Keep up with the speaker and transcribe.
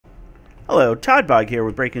Hello, Todd Bog here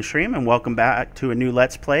with Breaking Stream, and welcome back to a new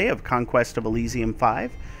Let's Play of Conquest of Elysium 5.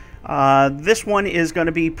 This one is going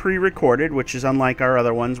to be pre-recorded, which is unlike our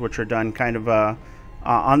other ones, which are done kind of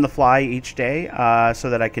on the fly each day, so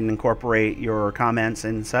that I can incorporate your comments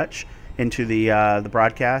and such into the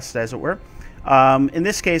broadcast, as it were. In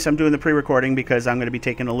this case, I'm doing the pre-recording because I'm going to be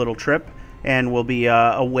taking a little trip, and we'll be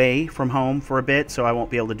away from home for a bit, so I won't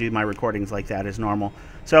be able to do my recordings like that as normal.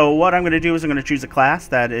 So what I'm going to do is I'm going to choose a class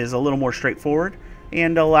that is a little more straightforward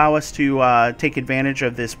and allow us to take advantage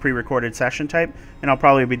of this pre-recorded session type, and I'll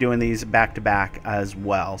probably be doing these back-to-back as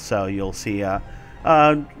well. So you'll see, you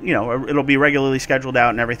know, it'll be regularly scheduled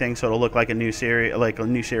out and everything, so it'll look like a new series,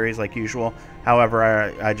 like usual. However,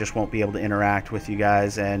 I just won't be able to interact with you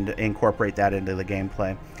guys and incorporate that into the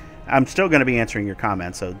gameplay. I'm still going to be answering your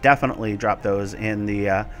comments, so definitely drop those in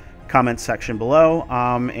the comments section below,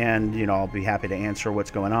 and you know, I'll be happy to answer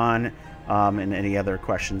what's going on and any other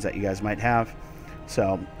questions that you guys might have.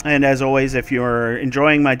 So, and as always, if you're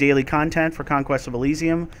enjoying my daily content for Conquest of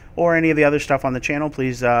Elysium or any of the other stuff on the channel,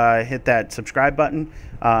 please hit that subscribe button,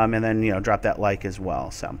 and then, you know, drop that like as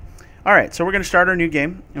well. So, all right, so we're going to start our new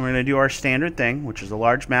game, and we're going to do our standard thing, which is a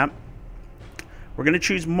large map. We're going to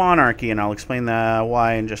choose Monarchy, and I'll explain the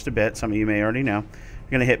why in just a bit. Some of you may already know.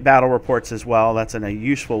 We're going to hit battle reports as well. That's a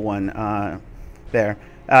useful one there.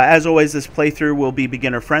 As always, this playthrough will be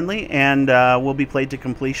beginner friendly and will be played to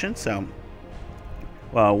completion, so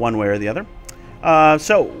one way or the other.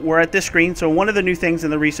 So we're at this screen. So one of the new things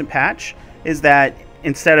in the recent patch is that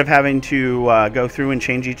instead of having to go through and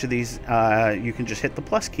change each of these, you can just hit the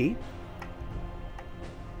plus key.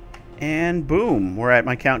 And boom, we're at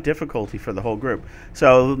my count difficulty for the whole group.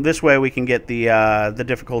 So this way we can get the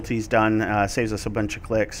difficulties done. Saves us a bunch of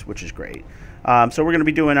clicks, which is great. So we're going to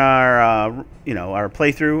be doing our you know, our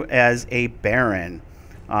playthrough as a Baron.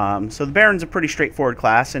 So the Baron's a pretty straightforward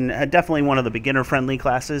class, and definitely one of the beginner-friendly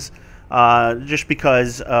classes, just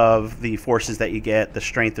because of the forces that you get, the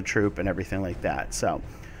strength of troop, and everything like that. So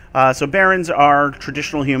Barons are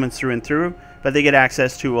traditional humans through and through, but they get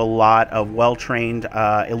access to a lot of well-trained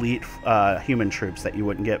elite human troops that you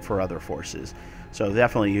wouldn't get for other forces. So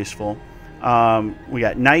definitely useful. We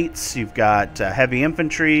got knights, you've got heavy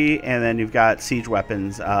infantry, and then you've got siege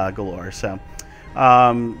weapons galore. So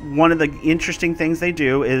one of the interesting things they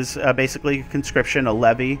do is basically conscription, a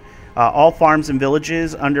levy. All farms and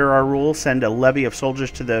villages under our rule send a levy of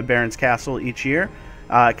soldiers to the Baron's castle each year.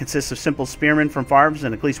 It consists of simple spearmen from farms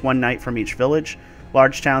and at least one knight from each village.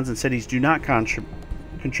 Large towns and cities do not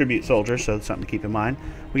contribute soldiers, so that's something to keep in mind.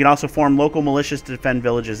 We can also form local militias to defend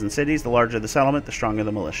villages and cities. The larger the settlement, the stronger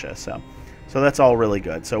the militia. So that's all really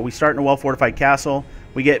good. So we start in a well-fortified castle.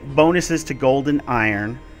 We get bonuses to gold and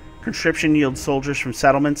iron. Conscription yields soldiers from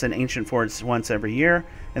settlements and ancient forts once every year.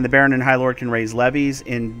 And the Baron and High Lord can raise levies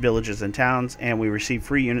in villages and towns. And we receive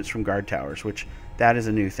free units from guard towers, which that is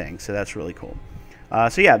a new thing. So that's really cool.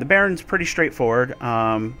 So yeah, the Baron's pretty straightforward.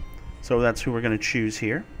 So that's who we're going to choose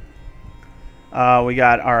here. We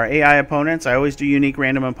got our AI opponents. I always do unique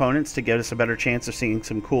random opponents to give us a better chance of seeing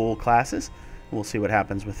some cool classes. We'll see what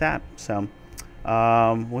happens with that. So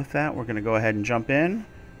with that, we're going to go ahead and jump in.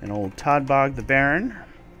 And old Todd Bog the Baron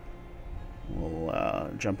will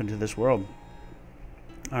jump into this world.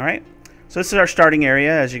 All right. So this is our starting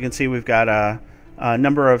area. As you can see, we've got a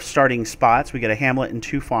number of starting spots. We get a hamlet and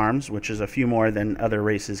 2 farms, which is a few more than other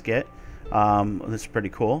races get. That's pretty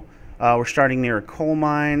cool. We're starting near a coal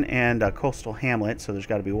mine and a coastal hamlet, so there's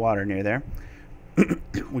got to be water near there.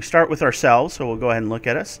 We start with ourselves, so we'll go ahead and look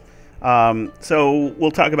at us. So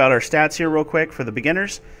we'll talk about our stats here real quick for the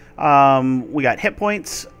beginners. We got hit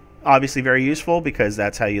points, obviously very useful because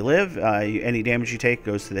that's how you live. Any damage you take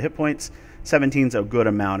goes to the hit points. 17's a good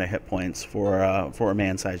amount of hit points for a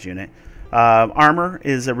man-sized unit. Armor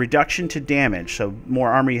is a reduction to damage, so more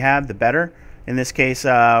armor you have, the better. In this case,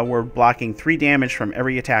 we're blocking 3 damage from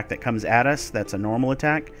every attack that comes at us. That's a normal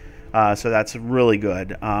attack, so that's really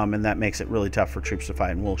good, and that makes it really tough for troops to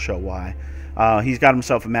fight, and we'll show why. He's got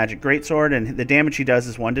himself a magic greatsword, and the damage he does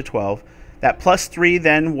is 1 to 12. That plus 3,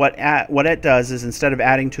 then, what it does is instead of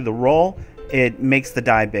adding to the roll, it makes the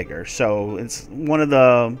die bigger. So it's one of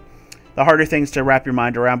the harder things to wrap your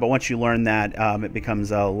mind around, but once you learn that, it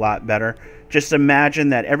becomes a lot better. Just imagine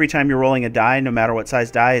that every time you're rolling a die, no matter what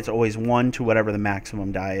size die, it's always 1 to whatever the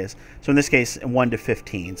maximum die is. So in this case, 1 to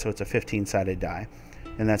 15, so it's a 15-sided die,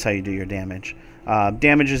 and that's how you do your damage.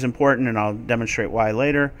 Damage is important, and I'll demonstrate why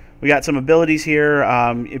later. We got some abilities here.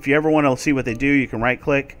 If you ever want to see what they do, you can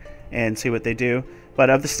right-click and see what they do. But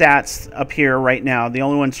of the stats up here right now, the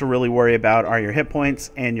only ones to really worry about are your hit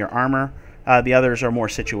points and your armor. The others are more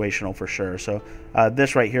situational for sure. So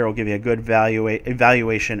this right here will give you a good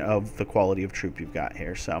evaluation of the quality of troop you've got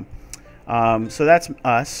here. So so that's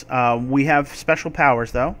us. We have special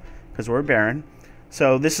powers though, because we're a baron.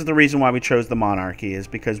 So this is the reason why we chose the Monarchy, is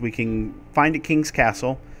because we can find a king's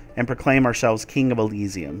castle and proclaim ourselves King of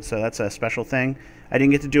Elysium. So that's a special thing. I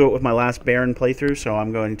didn't get to do it with my last Baron playthrough, so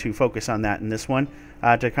I'm going to focus on that in this one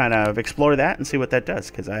to kind of explore that and see what that does,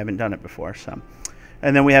 because I haven't done it before. So,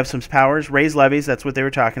 and then we have some powers. Raise levies, that's what they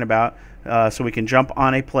were talking about. So we can jump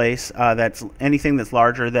on a place that's anything that's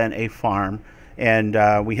larger than a farm,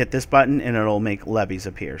 and we hit this button and it'll make levies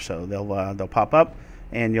appear. So they'll pop up,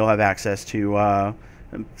 and you'll have access to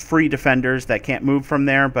free defenders that can't move from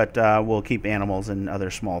there, but will keep animals and other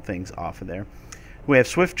small things off of there. We have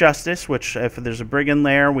Swift Justice, which if there's a brigand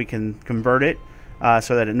lair, we can convert it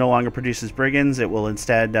so that it no longer produces brigands. It will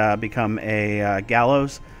instead become a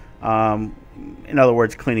gallows. In other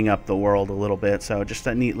words, cleaning up the world a little bit. So just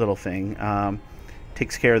a neat little thing.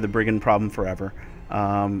 Takes care of the brigand problem forever.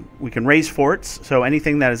 We can raise forts, so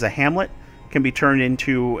anything that is a hamlet can be turned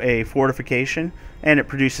into a fortification, and it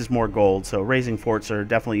produces more gold. So raising forts are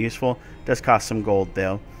definitely useful. Does cost some gold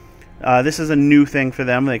though. This is a new thing for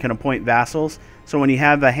them. They can appoint vassals. So when you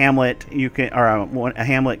have a hamlet, you can, or a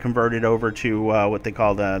hamlet converted over to what they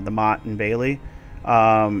call the Motte and Bailey.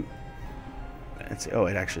 Oh,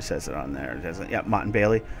 it actually says it on there. It doesn't. Yeah, Motte and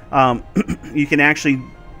Bailey. You can actually,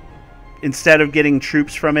 instead of getting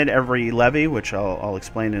troops from it every levy, which I'll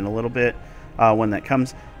explain in a little bit when that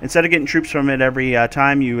comes, instead of getting troops from it every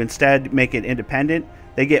time, you instead make it independent.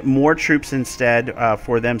 They get more troops instead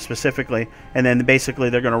for them specifically, and then basically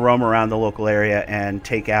they're going to roam around the local area and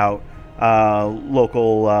take out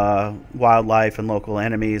local wildlife and local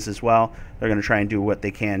enemies as well. They're going to try and do what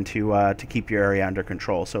they can to keep your area under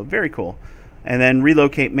control. So very cool. And then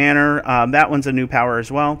Relocate Manor, that one's a new power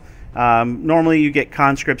as well. Normally you get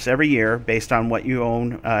conscripts every year based on what you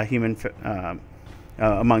own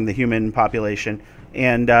among the human population.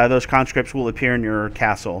 And those conscripts will appear in your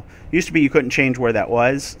castle. It used to be you couldn't change where that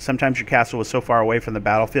was. Sometimes your castle was so far away from the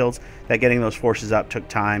battlefields that getting those forces up took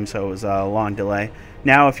time, so it was a long delay.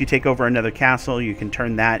 Now if you take over another castle, you can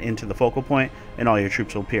turn that into the focal point, and all your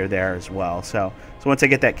troops will appear there as well. So once I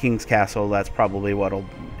get that king's castle, that's probably what will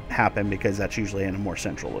happen, because that's usually in a more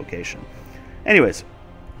central location. Anyways,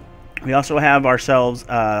 we also have ourselves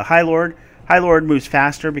High Lord. High Lord moves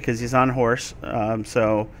faster because he's on horse,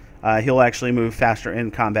 he'll actually move faster in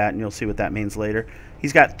combat, and you'll see what that means later.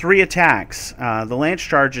 He's got 3 attacks. The lance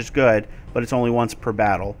charge is good, but it's only once per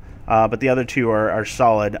battle. But the other 2 are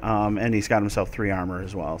solid, and he's got himself 3 armor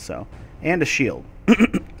as well, and a shield.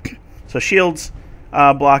 So shields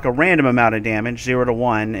block a random amount of damage, 0 to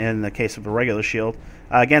 1 in the case of a regular shield.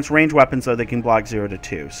 Against ranged weapons, though, they can block 0 to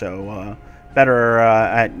 2, so better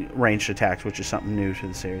at ranged attacks, which is something new to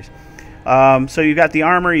the series. So you got the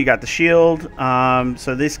armor, you got the shield.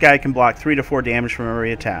 So this guy can block 3 to 4 damage from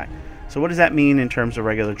every attack. So what does that mean in terms of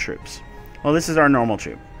regular troops? Well, this is our normal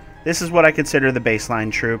troop. This is what I consider the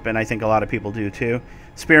baseline troop, and I think a lot of people do too.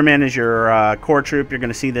 Spearman is your core troop. You're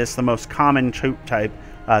going to see this the most common troop type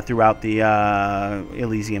throughout the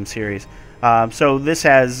Elysium series. So this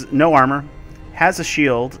has no armor, has a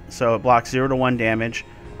shield, so it blocks 0 to 1 damage.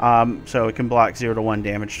 So it can block 0 to 1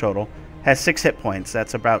 damage total. Has 6 hit points.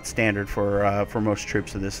 That's about standard for most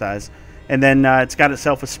troops of this size. And then it's got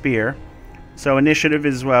itself a spear. So initiative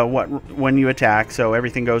is when you attack. So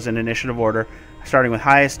everything goes in initiative order, starting with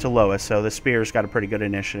highest to lowest. So the spear's got a pretty good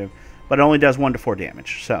initiative, but it only does 1 to 4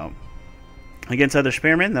 damage. So against other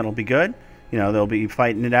spearmen, that'll be good. You know, they'll be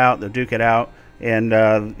fighting it out. They'll duke it out, and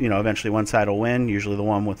you know, eventually one side will win. Usually the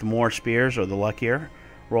one with the more spears or the luckier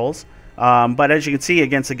rolls. But as you can see,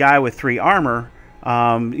 against a guy with 3 armor,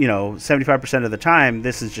 you know, 75% of the time,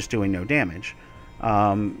 this is just doing no damage.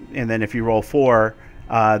 And then if you roll 4,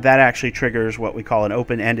 that actually triggers what we call an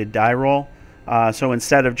open-ended die roll. So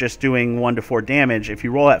instead of just doing 1 to 4 damage, if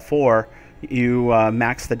you roll at 4, you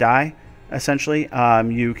max the die, essentially.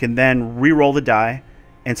 You can then re-roll the die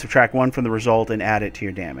and subtract 1 from the result and add it to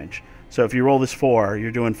your damage. So if you roll this 4,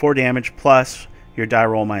 you're doing 4 damage plus your die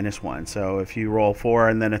roll minus 1. So if you roll 4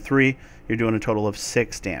 and then a 3, you're doing a total of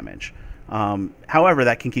 6 damage. However,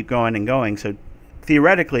 that can keep going and going. So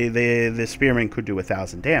theoretically, the spearman could do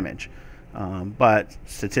 1,000 damage. But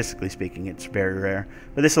statistically speaking, it's very rare.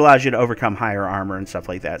 But this allows you to overcome higher armor and stuff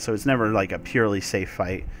like that. So it's never like a purely safe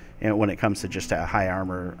fight, you know, when it comes to just a high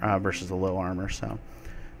armor versus a low armor. So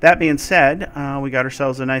that being said, we got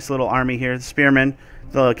ourselves a nice little army here. The spearman,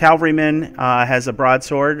 the cavalryman has a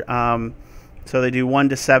broadsword. So they do 1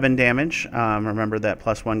 to 7 damage. Remember that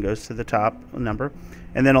 +1 goes to the top number.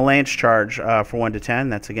 And then a lance charge for 1 to 10.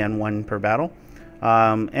 That's again 1 per battle.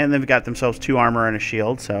 And they've got themselves 2 armor and a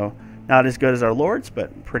shield, so not as good as our lords,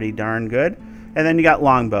 but pretty darn good. And then you got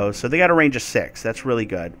longbows, so they got a range of 6. That's really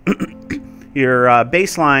good. Your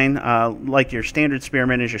baseline, like your standard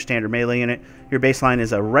spearman is your standard melee unit. Your baseline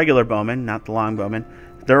is a regular bowman, not the long bowman.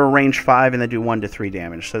 They're a range 5 and they do 1 to 3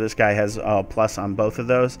 damage. So this guy has a plus on both of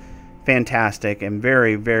those. Fantastic and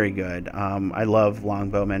very, very good. I love long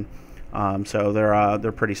bowmen, so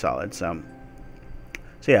they're pretty solid. So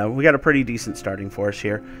yeah, we got a pretty decent starting force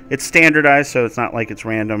here. It's standardized, so it's not like it's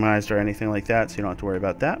randomized or anything like that, so you don't have to worry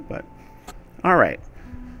about that. But all right.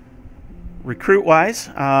 Recruit-wise,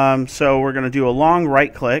 so we're going to do a long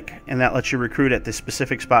right-click, and that lets you recruit at the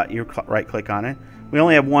specific spot you right-click on it. We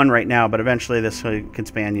only have 1 right now, but eventually this can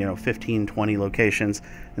span, 15, 20 locations,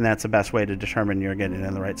 and that's the best way to determine you're getting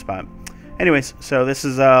in the right spot. Anyways, so this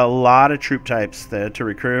is a lot of troop types to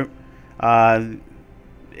recruit.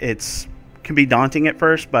 It can be daunting at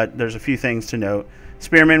first, but there's a few things to note.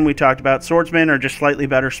 Spearmen, we talked about. Swordsmen are just slightly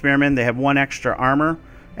better spearmen. They have 1 extra armor,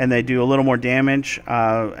 and they do a little more damage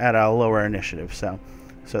at a lower initiative. So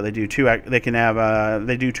they do 2. They can have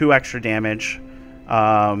they do 2 extra damage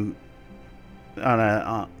on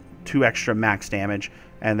a 2 extra max damage,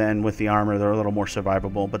 and then with the armor they're a little more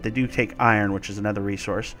survivable. But they do take iron, which is another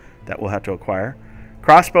resource that we'll have to acquire.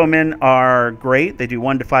 Crossbowmen are great. They do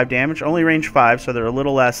 1 to 5 damage, only range 5, so they're a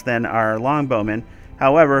little less than our longbowmen.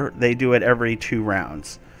 However, they do it every 2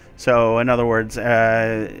 rounds. So, in other words,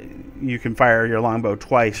 you can fire your longbow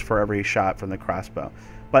twice for every shot from the crossbow.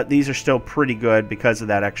 But these are still pretty good because of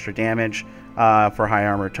that extra damage for high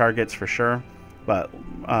armor targets for sure. But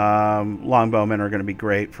longbowmen are going to be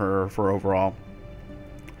great for overall.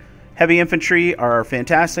 Heavy infantry are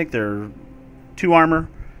fantastic. They're 2 armor,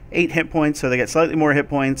 8 hit points, so they get slightly more hit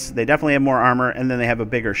points. They definitely have more armor, and then they have a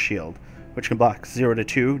bigger shield, which can block 0 to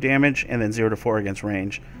 2 damage and then 0 to 4 against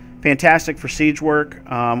range. Fantastic for siege work,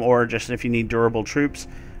 or just if you need durable troops,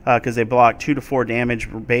 because they block 2 to 4 damage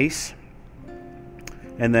base.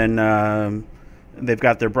 And then they've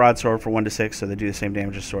got their broadsword for 1 to 6, so they do the same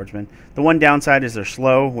damage as swordsmen. The one downside is they're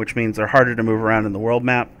slow, which means they're harder to move around in the world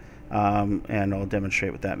map, and I'll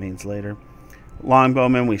demonstrate what that means later.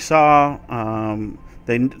 Longbowmen we saw.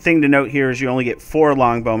 The thing to note here is you only get 4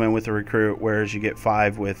 longbowmen with the recruit, whereas you get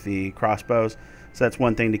 5 with the crossbows. So that's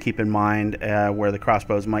one thing to keep in mind, where the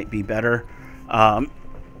crossbows might be better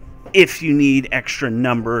if you need extra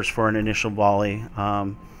numbers for an initial volley.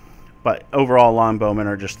 But overall, longbowmen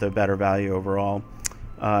are just the better value overall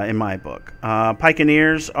in my book.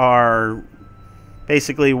 Pikeneers are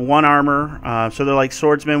basically 1 armor, so they're like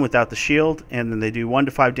swordsmen without the shield, and then they do 1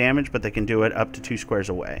 to 5 damage, but they can do it up to 2 squares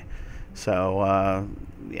away. So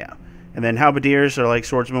yeah. And then halberdiers are like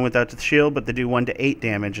swordsmen without the shield, but they do 1 to 8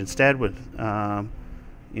 damage instead with, the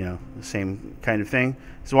same kind of thing.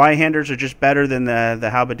 Zweihanders are just better than the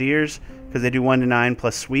halberdiers because they do 1 to 9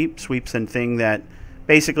 plus sweep. Sweep's a thing that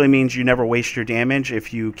basically means you never waste your damage.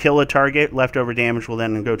 If you kill a target, leftover damage will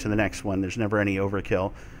then go to the next one. There's never any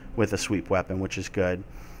overkill with a sweep weapon, which is good.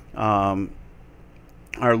 Our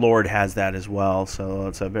Lord has that as well, so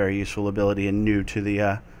it's a very useful ability and new to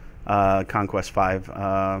the Conquest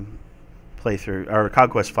 5 playthrough, or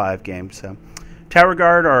Conquest 5 game. So Tower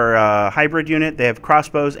Guard are a hybrid unit. They have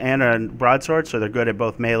crossbows and a broadsword, so they're good at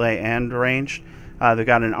both melee and ranged. They've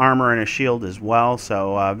got an armor and a shield as well,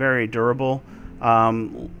 so very durable.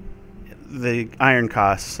 The iron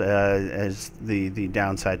costs is the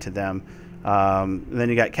downside to them. Then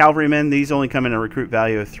you got cavalrymen. These only come in a recruit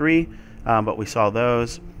value of 3, but we saw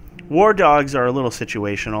those. War dogs are a little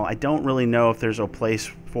situational. I don't really know if there's a place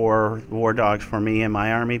for war dogs for me in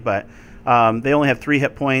my army, but they only have 3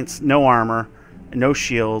 hit points, no armor, no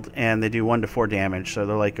shield, and they do 1 to 4 damage. So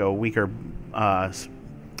they're like a weaker,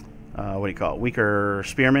 weaker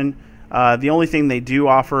spearman. The only thing they do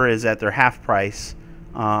offer is that they're half price,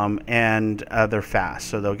 and they're fast,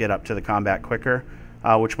 so they'll get up to the combat quicker,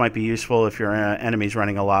 which might be useful if your enemy's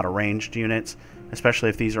running a lot of ranged units, especially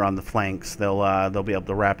if these are on the flanks. They'll be able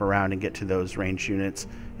to wrap around and get to those ranged units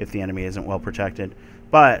if the enemy isn't well protected.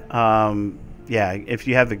 But yeah, if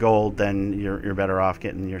you have the gold, then you're better off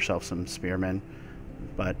getting yourself some spearmen.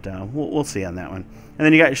 But we'll see on that one. And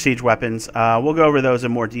then you got your siege weapons. We'll go over those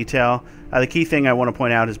in more detail. The key thing I want to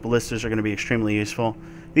point out is ballistas are going to be extremely useful.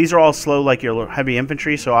 These are all slow like your heavy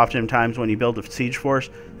infantry, so oftentimes when you build a siege force,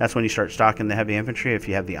 that's when you start stocking the heavy infantry if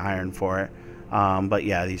you have the iron for it. But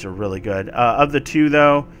yeah, these are really good. Of the 2,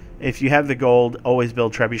 though, if you have the gold, always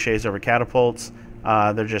build trebuchets over catapults.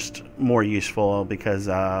 They're just more useful because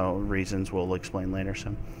reasons we'll explain later.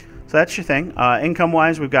 So that's your thing.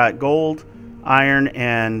 Income-wise, we've got gold, iron,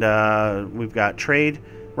 and we've got trade.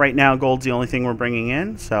 Right now, gold's the only thing we're bringing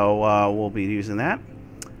in, so we'll be using that.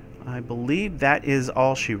 I believe that is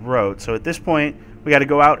all she wrote. So at this point, we got to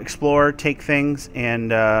go out, explore, take things, and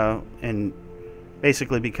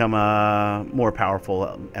basically become more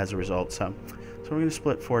powerful as a result. So we're going to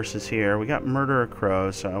split forces here. We got Murder of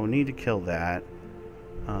Crows, so we need to kill that.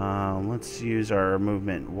 Let's use our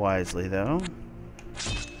movement wisely, though.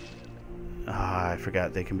 I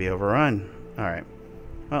forgot they can be overrun. Alright.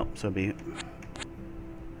 Well, so be it.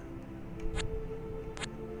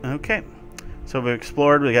 Okay. So we've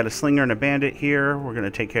explored. We got a slinger and a bandit here. We're going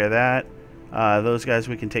to take care of that. Those guys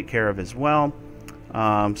we can take care of as well.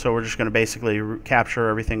 So we're just going to basically capture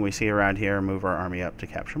everything we see around here and move our army up to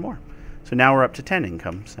capture more. So now we're up to 10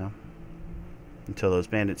 income. So until those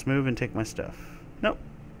bandits move and take my stuff. Nope.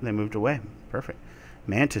 They moved away. Perfect.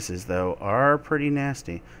 Mantises, though, are pretty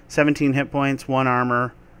nasty. 17 hit points, 1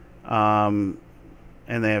 armor, and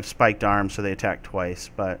they have spiked arms, so they attack twice.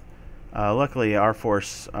 But luckily, our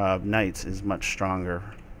force of knights is much stronger.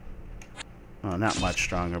 Well, not much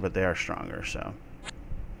stronger, but they are stronger, so.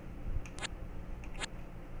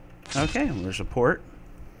 Okay, there's a port.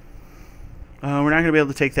 We're not going to be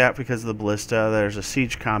able to take that because of the ballista. There's a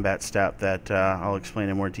siege combat step that I'll explain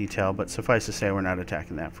in more detail, but suffice to say we're not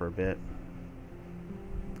attacking that for a bit.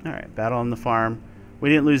 Alright, battle on the farm. We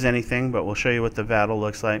didn't lose anything, but we'll show you what the battle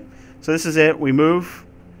looks like. So this is it. We move,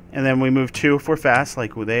 and then we move 2 if we're fast,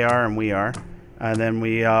 like they are and we are. And then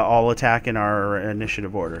we all attack in our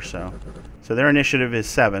initiative order. So their initiative is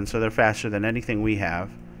 7, so they're faster than anything we have,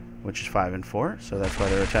 which is 5 and 4. So that's why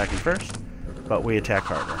they're attacking first. But we attack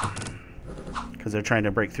harder, because they're trying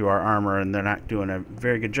to break through our armor, and they're not doing a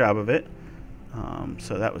very good job of it.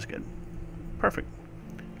 So that was good. Perfect.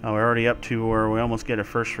 We're already up to where we almost get a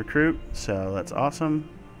first recruit, so that's awesome.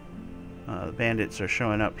 The bandits are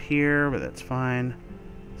showing up here, but that's fine.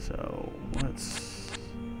 So let's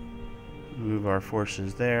move our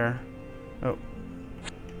forces there. Oh.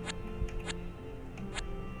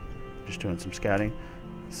 Just doing some scouting.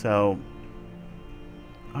 So,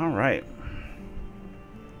 alright.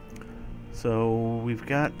 So we've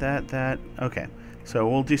got that. Okay. So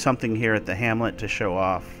we'll do something here at the hamlet to show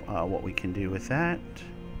off what we can do with that.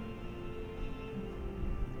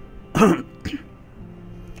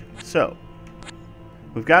 So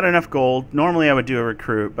we've got enough gold. Normally I would do a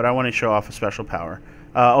recruit, but I want to show off a special power.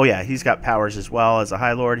 Oh yeah, he's got powers as well. As a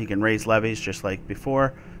High Lord, he can raise levies just like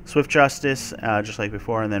before. Swift Justice, just like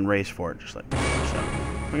before, and then raise fort just like before. So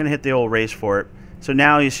we're going to hit the old raise fort. So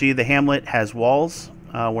now you see the hamlet has walls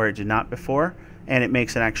where it did not before, and it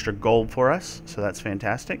makes an extra gold for us, so that's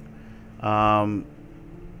fantastic. Our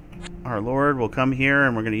Lord will come here,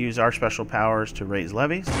 and we're going to use our special powers to raise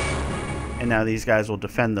levies. And now these guys will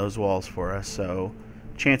defend those walls for us, so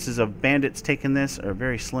chances of bandits taking this are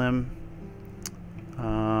very slim.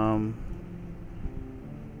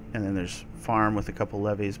 And then there's farm with a couple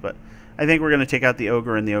levies, but I think we're going to take out the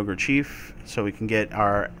ogre and the ogre chief so we can get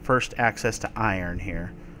our first access to iron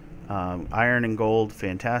here. Iron and gold,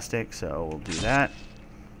 fantastic, so we'll do that.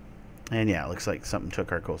 And yeah, it looks like something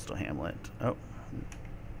took our coastal hamlet. Oh,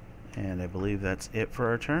 and I believe that's it for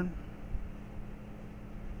our turn.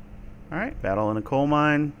 Alright, battle in a coal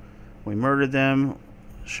mine. We murdered them.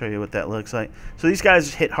 Show you what that looks like. So these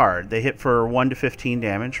guys hit hard. They hit for 1 to 15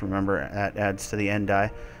 damage. Remember, that adds to the end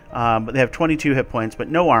die. But they have 22 hit points, but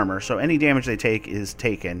no armor. So any damage they take is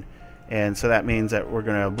taken. And so that means that we're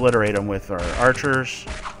going to obliterate them with our archers.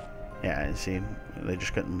 Yeah, you see, they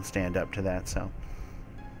just couldn't stand up to that. So,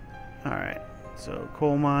 alright. So,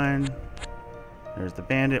 coal mine. There's the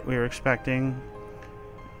bandit we were expecting.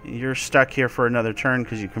 You're stuck here for another turn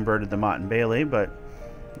because you converted the Mott and Bailey, but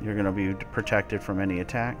you're going to be protected from any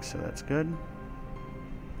attacks, so that's good.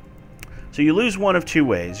 So you lose one of 2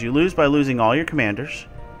 ways. You lose by losing all your commanders,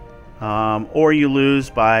 or you lose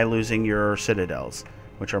by losing your citadels,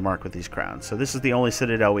 which are marked with these crowns. So this is the only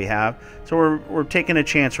citadel we have. So we're taking a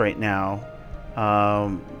chance right now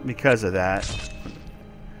because of that.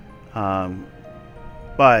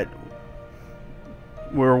 But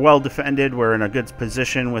we're well defended. We're in a good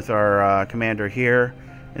position with our commander here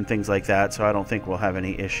and things like that. So I don't think we'll have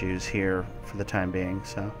any issues here for the time being.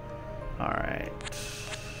 So, all right.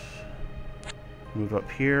 Move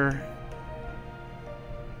up here.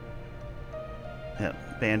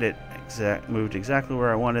 Yep, bandit moved exactly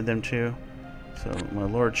where I wanted them to. So my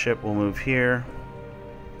lordship will move here.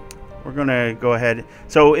 We're going to go ahead.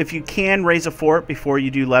 So if you can raise a fort before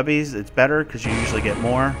you do levies, it's better because you usually get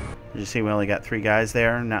more. As you see, we only got 3 guys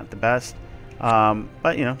there. Not the best.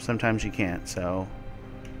 But, you know, sometimes you can't. So,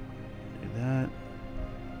 do that.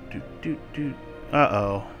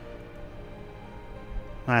 Uh-oh.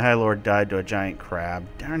 My High Lord died to a giant crab.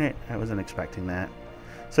 Darn it, I wasn't expecting that.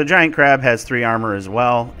 So giant crab has 3 armor as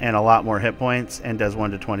well, and a lot more hit points, and does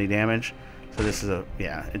 1 to 20 damage. So this is a,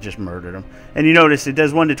 yeah, it just murdered him. And you notice it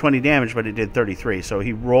does 1 to 20 damage, but it did 33. So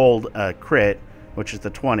he rolled a crit, which is the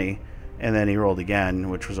 20, and then he rolled again,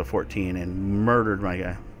 which was a 14, and murdered my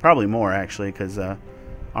guy. Probably more, actually, because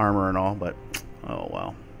armor and all, but oh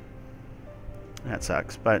well. That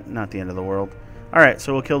sucks, but not the end of the world. Alright,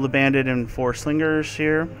 so we'll kill the bandit and 4 slingers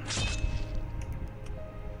here.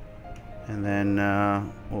 And then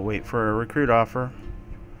we'll wait for a recruit offer.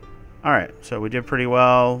 Alright, so we did pretty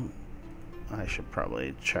well. I should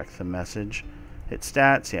probably check the message. Hit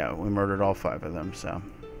stats. Yeah, we murdered all 5 of them, so.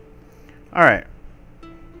 Alright.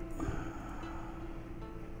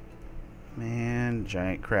 Man,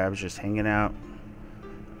 giant crab's just hanging out.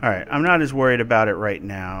 Alright, I'm not as worried about it right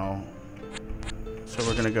now. So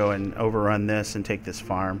we're going to go and overrun this and take this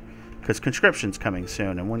farm. Because conscription's coming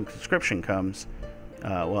soon. And when conscription comes,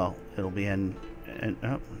 well, it'll be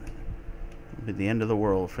it'll be the end of the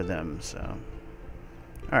world for them, so.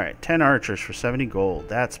 Alright, 10 archers for 70 gold.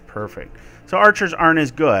 That's perfect. So archers aren't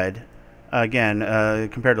as good, again,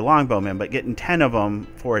 compared to longbowmen, but getting 10 of them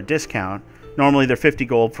for a discount. Normally they're 50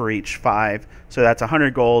 gold for each 5, so that's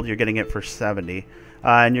 100 gold. You're getting it for 70.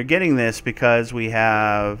 And you're getting this because we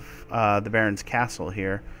have the Baron's Castle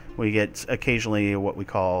here. We get occasionally what we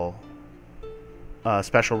call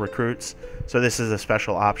special recruits. So this is a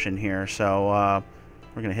special option here. So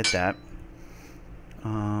we're going to hit that.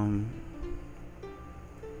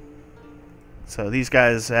 So these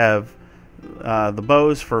guys have the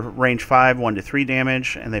bows for range 5, 1 to 3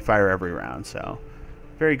 damage, and they fire every round. So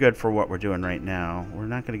very good for what we're doing right now. We're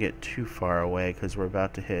not going to get too far away because we're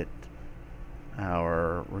about to hit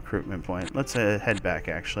our recruitment point. Let's head back,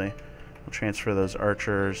 actually. We'll transfer those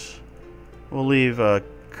archers. We'll leave a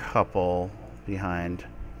couple behind.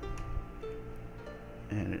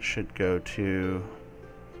 And it should go to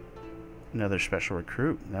another special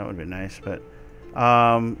recruit. That would be nice. But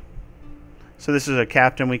so this is a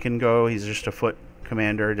captain we can go. He's just a foot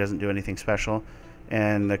commander. Doesn't do anything special.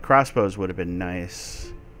 And the crossbows would have been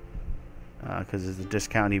nice. Because there's a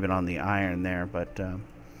discount even on the iron there. But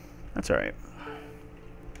that's alright.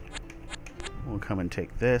 We'll come and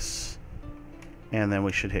take this. And then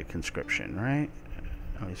we should hit conscription, right?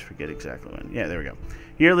 I always forget exactly when. Yeah, there we go.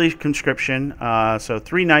 Yearly conscription. So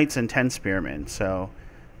 3 knights and 10 spearmen. So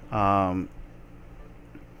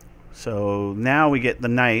now we get the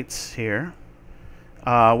knights here,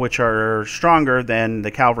 which are stronger than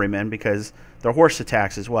the cavalrymen because they're horse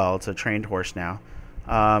attacks as well. It's a trained horse now.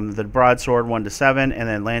 The broadsword 1 to 7, and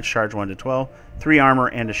then lance charge 1 to 12. 3 armor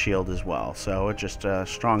and a shield as well. So it's just a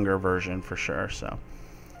stronger version for sure. So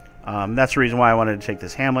that's the reason why I wanted to take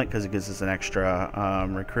this hamlet, because it gives us an extra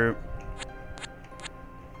recruit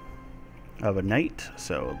of a knight.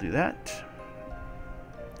 So we'll do that.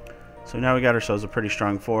 So now we got ourselves a pretty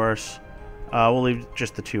strong force. We'll leave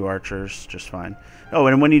just the 2 archers, just fine. Oh,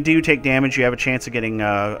 and when you do take damage, you have a chance of getting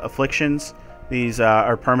afflictions. These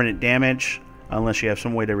are permanent damage, unless you have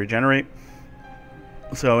some way to regenerate.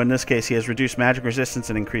 So in this case, he has reduced magic resistance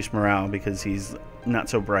and increased morale because he's not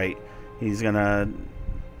so bright. He's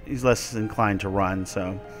less inclined to run,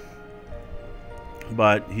 so,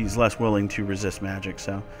 but he's less willing to resist magic.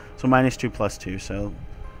 So -2 +2. So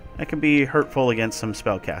that can be hurtful against some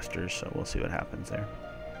spellcasters. So we'll see what happens there.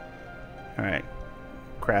 All right,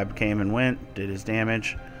 crab came and went, did his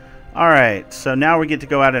damage. All right, so now we get to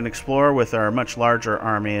go out and explore with our much larger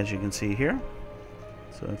army, as you can see here.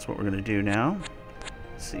 So that's what we're going to do now.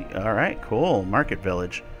 Let's see. All right, cool. Market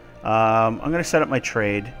village. I'm going to set up my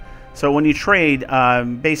trade. So when you trade,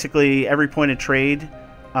 basically every point of trade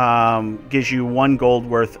gives you 1 gold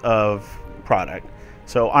worth of product.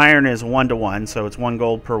 So iron is 1 to 1, so it's 1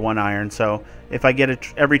 gold per 1 iron. So if I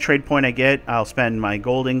get every trade point I get, I'll spend my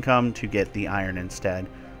gold income to get the iron instead.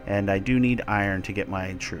 And I do need iron to get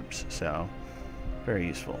my troops, so very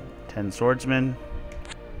useful. 10 swordsmen.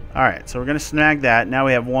 Alright, so we're going to snag that. Now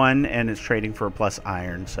we have 1, and it's trading for a plus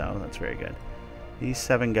iron, so that's very good. These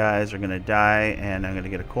 7 guys are going to die, and I'm going to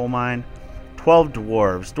get a coal mine. 12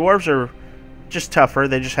 dwarves. Dwarves are just tougher.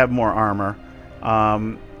 They just have more armor,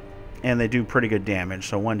 and they do pretty good damage,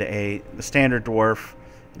 so 1 to 8. The standard dwarf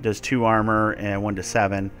does 2 armor and 1 to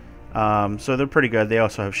 7, so they're pretty good. They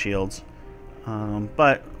also have shields.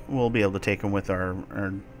 But we'll be able to take them with our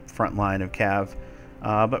front line of cav.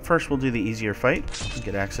 But first we'll do the easier fight and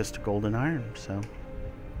get access to gold and iron. So,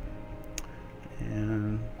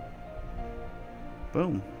 and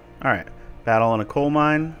boom. Alright, battle on a coal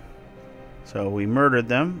mine. So we murdered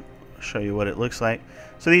them. I'll show you what it looks like.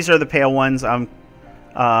 So these are the pale ones. I'm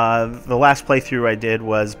The last playthrough I did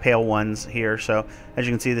was Pale Ones here. So as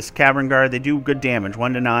you can see, this Cavern Guard, they do good damage,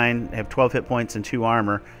 1 to 9. They have 12 hit points and 2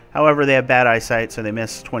 armor. However, they have bad eyesight, so they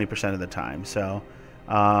miss 20% of the time. So,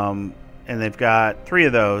 and they've got 3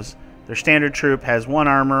 of those. Their standard troop has 1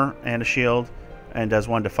 armor and a shield, and does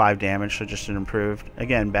 1 to 5 damage, so just an improved.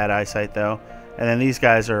 Again, bad eyesight though. And then these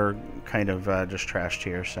guys are kind of just trashed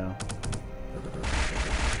here. So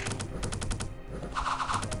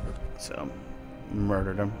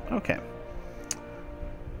murdered them. Okay.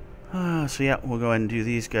 So yeah, we'll go ahead and do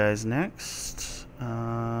these guys next. Do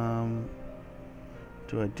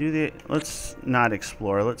I do the... Let's not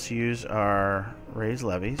explore. Let's use our raise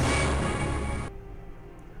levies,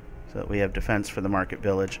 so that we have defense for the market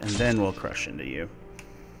village, and then we'll crush into you.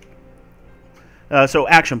 So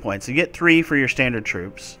action points. You get 3 for your standard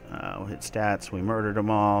troops. We'll hit stats. We murdered them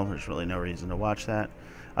all. There's really no reason to watch that.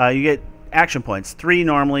 You get action points. 3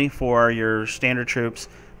 normally for your standard troops.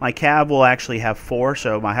 My cav will actually have 4,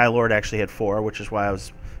 so my High Lord actually had 4, which is why I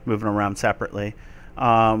was moving around separately.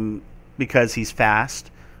 Because he's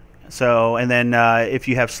fast. So, and then if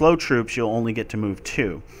you have slow troops, you'll only get to move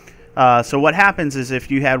 2. So what happens is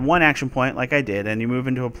if you had 1 action point like I did, and you move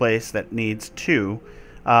into a place that needs 2,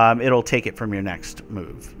 it'll take it from your next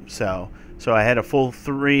move. So I had a full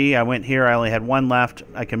 3. I went here. I only had 1 left.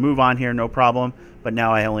 I can move on here, no problem. But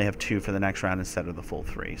now I only have 2 for the next round instead of the full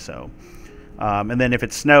 3. So, and then if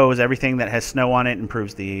it snows, everything that has snow on it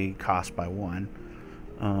improves the cost by 1.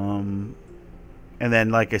 And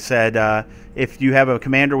then, like I said, if you have a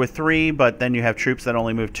commander with 3, but then you have troops that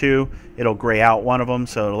only move 2, it'll gray out one of them,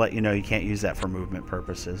 so it'll let you know you can't use that for movement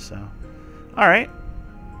purposes. So, all right.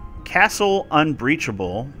 Castle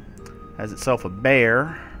Unbreachable has itself a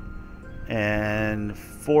bear and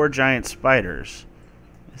 4 giant spiders.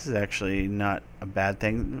 This is actually not a bad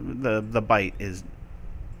thing. The bite is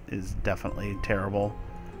definitely terrible.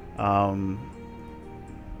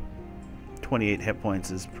 28 hit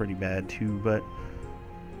points is pretty bad too, but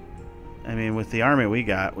I mean, with the army we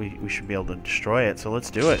got, we should be able to destroy it. So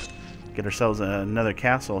let's do it. Get ourselves another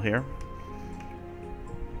castle here.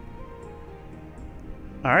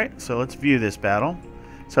 Alright, so let's view this battle.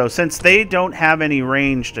 So since they don't have any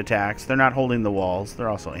ranged attacks, they're not holding the walls. They're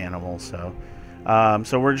also animals, so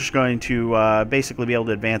so we're just going to basically be able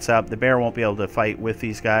to advance up. The bear won't be able to fight with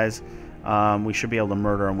these guys. We should be able to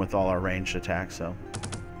murder them with all our ranged attacks. So,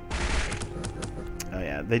 oh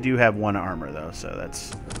yeah, they do have 1 armor though, so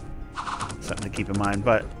that's something to keep in mind.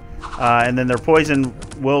 But and then their poison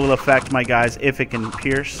will affect my guys if it can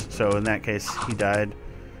pierce. So in that case, he died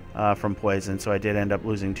from poison. So I did end up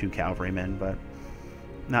losing 2 cavalrymen, but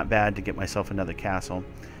not bad to get myself another castle.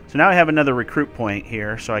 So now I have another recruit point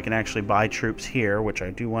here, so I can actually buy troops here, which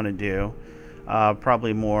I do want to do.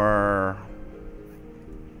 Probably more...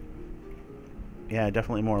 Yeah,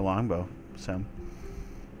 definitely more longbow. So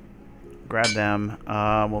grab them.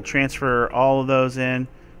 We'll transfer all of those in,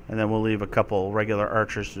 and then we'll leave a couple regular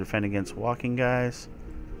archers to defend against walking guys.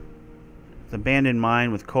 The abandoned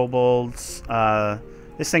mine with kobolds.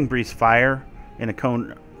 This thing breathes fire in a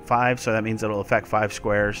cone 5, so that means it'll affect 5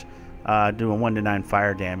 squares. Doing 1 to 9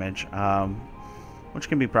 fire damage, which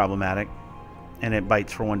can be problematic. And it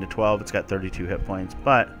bites for 1 to 12. It's got 32 hit points,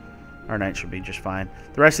 but our knight should be just fine.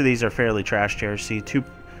 The rest of these are fairly trashed here. See, 2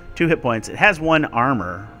 hit points. It has 1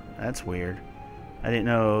 armor. That's weird. I didn't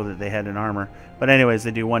know that they had an armor. But anyways,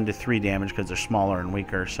 they do 1 to 3 damage because they're smaller and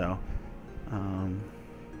weaker. So,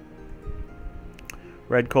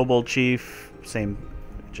 Red Kobold Chief, same,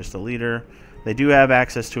 just a leader. They do have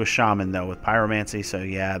access to a shaman, though, with pyromancy, so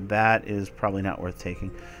yeah, that is probably not worth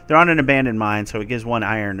taking. They're on an abandoned mine, so it gives 1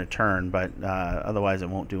 iron a turn, but otherwise it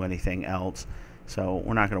won't do anything else, so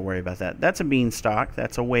we're not going to worry about that. That's a beanstalk.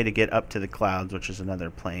 That's a way to get up to the clouds, which is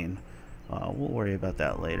another plane. We'll worry about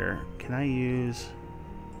that later. Can I use...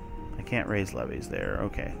 I can't raise levies there.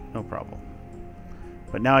 Okay, no problem.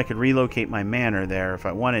 But now I could relocate my manor there if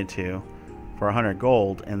I wanted to for 100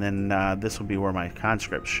 gold, and then this will be where my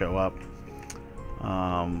conscripts show up.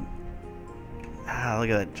 Look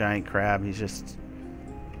at that giant crab. He's just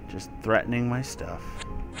threatening my stuff.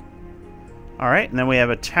 Alright, and then we have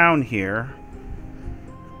a town here.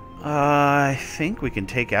 I think we can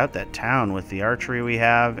take out that town with the archery we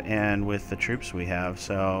have and with the troops we have.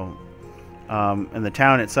 So, and the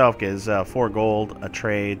town itself gives 4 gold, a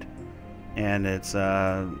trade, and it's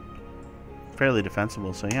fairly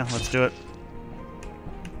defensible. So yeah, let's do it.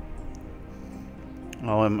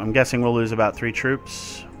 Well, I'm guessing we'll lose about 3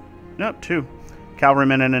 troops. Nope, 2.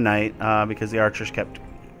 Cavalrymen and a knight, because the archers kept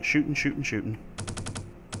shooting.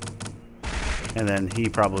 And then he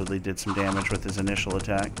probably did some damage with his initial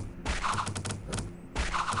attack.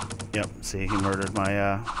 Yep, see, he murdered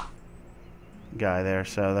my guy there,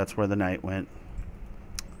 so that's where the knight went.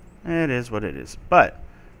 It is what it is. But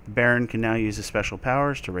the Baron can now use his special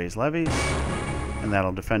powers to raise levies, and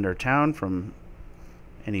that'll defend our town from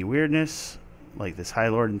any weirdness, like this High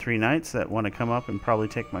Lord and 3 knights that want to come up and probably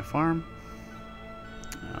take my farm.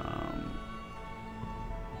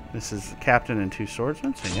 This is the captain and 2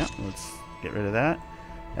 swordsmen, so yeah, let's get rid of that.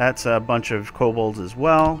 That's a bunch of kobolds as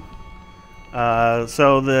well.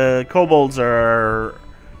 So the kobolds are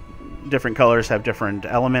different colors, have different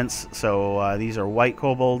elements. So these are white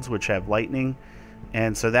kobolds, which have lightning.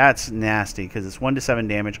 And so that's nasty because it's 1 to 7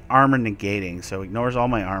 damage, armor negating. So ignores all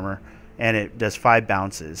my armor, and it does 5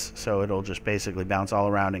 bounces. So it'll just basically bounce all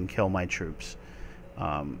around and kill my troops.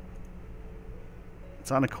 It's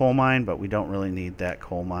on a coal mine, but we don't really need that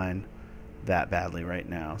coal mine that badly right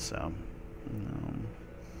now. So,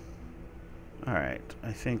 alright,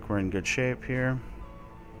 I think we're in good shape here.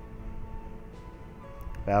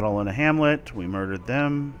 Battle in a hamlet. We murdered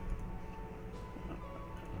them.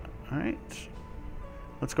 Alright.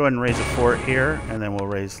 Let's go ahead and raise a fort here, and then we'll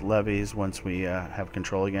raise levies once we have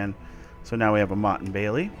control again. So now we have a Motte and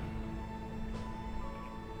Bailey.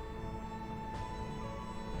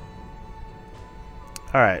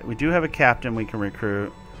 Alright, we do have a captain we can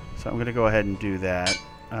recruit, so I'm going to go ahead and do that.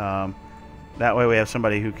 That way we have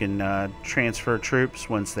somebody who can transfer troops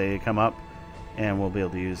once they come up, and we'll be able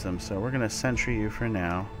to use them. So we're going to sentry you for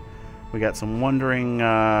now. We got some wandering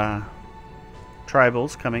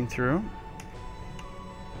tribals coming through.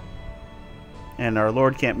 And our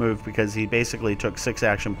Lord can't move because he basically took 6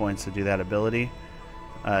 action points to do that ability.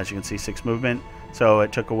 As you can see, 6 movement. So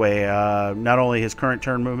it took away not only his current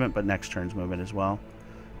turn movement, but next turn's movement as well.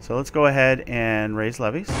 So let's go ahead and raise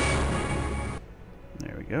levies.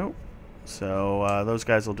 There we go. So those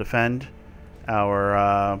guys will defend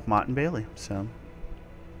our Motte and Bailey. So,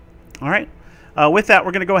 all right. With that,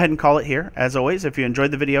 we're going to go ahead and call it here. As always, if you enjoyed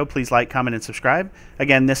the video, please like, comment, and subscribe.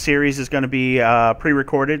 Again, this series is going to be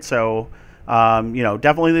pre-recorded, so you know,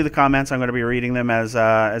 definitely leave the comments. I'm going to be reading them as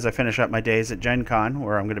I finish up my days at Gen Con,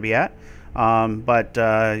 where I'm going to be at.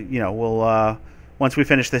 You know, we'll once we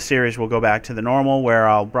finish this series, we'll go back to the normal, where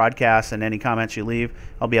I'll broadcast, and any comments you leave,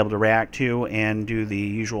 I'll be able to react to and do the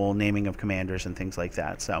usual naming of commanders and things like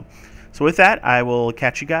that. So with that, I will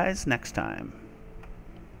catch you guys next time.